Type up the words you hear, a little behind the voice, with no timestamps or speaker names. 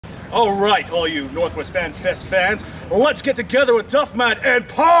All right, all you Northwest Fan Fest fans, let's get together with Duffman and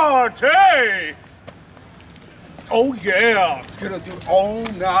party! Oh yeah, gonna do all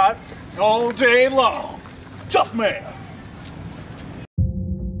night, all day long. Duffman!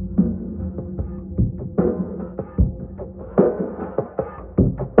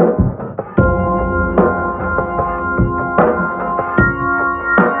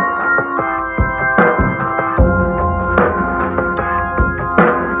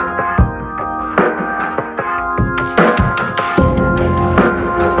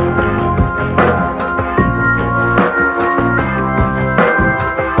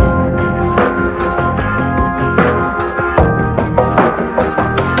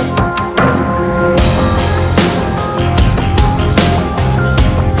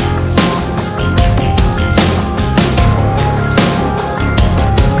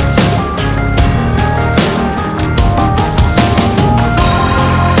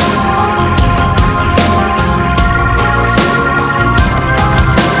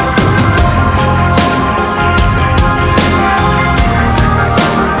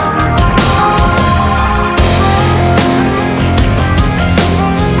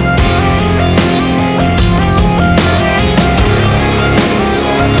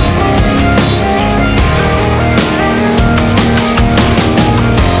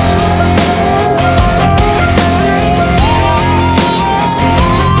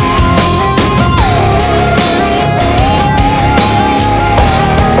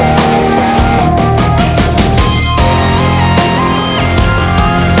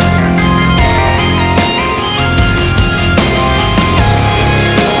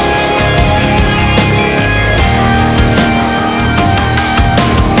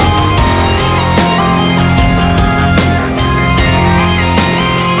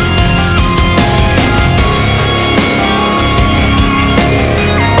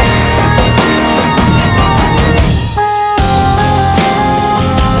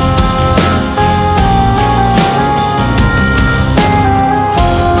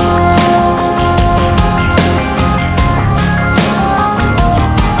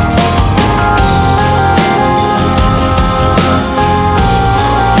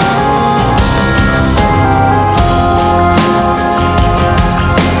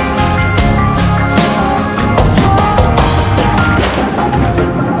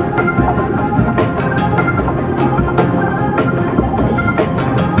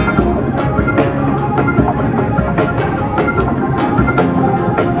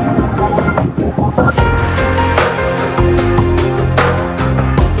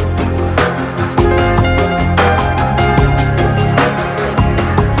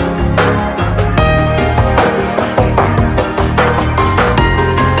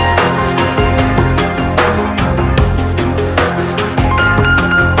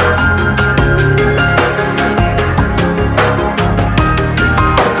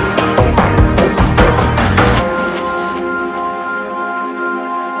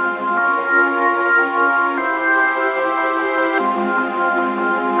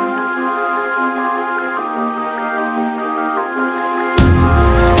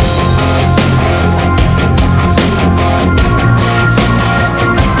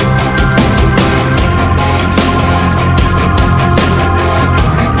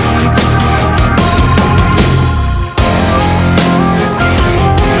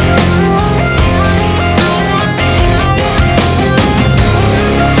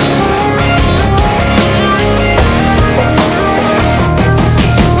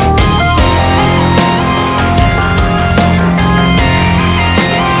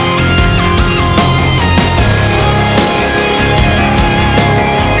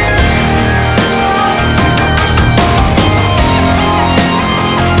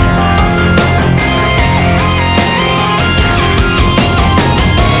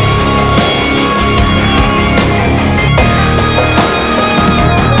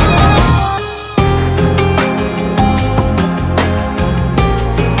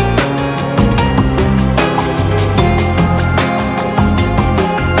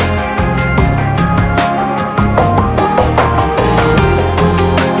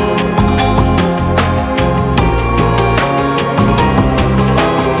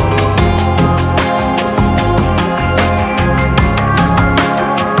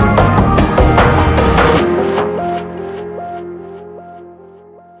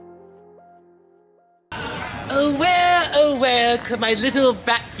 where could my little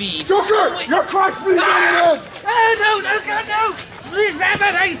bat be? Joker! Your Christ, please! Oh, no, God, no! Please,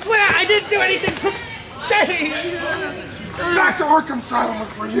 Batman, I swear I didn't do anything today! Back to Arkham Asylum was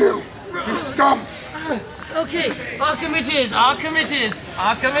for you, you scum! Okay, Arkham it is, Arkham it is,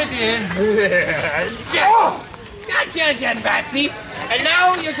 Arkham it is. Gotcha again, Batsy. And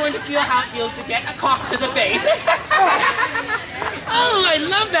now you're going to feel how it feels to get a cock to the face. Oh, I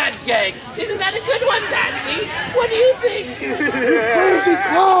love that gag. Isn't that a good one, Batsy? What do you think? Crazy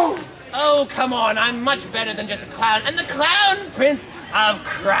clown! Oh, come on, I'm much better than just a clown. I'm the Clown Prince of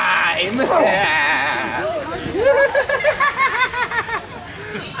Crime.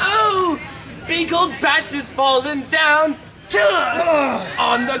 Oh, big old Bats is falling down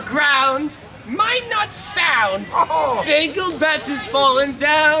on the ground. Might not sound. Big old Bats is falling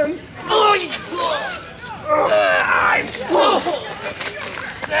down. I'm so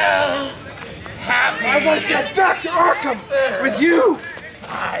happy. As I said, back to Arkham with you!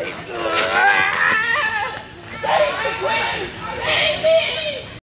 Save me, Queen! Save me!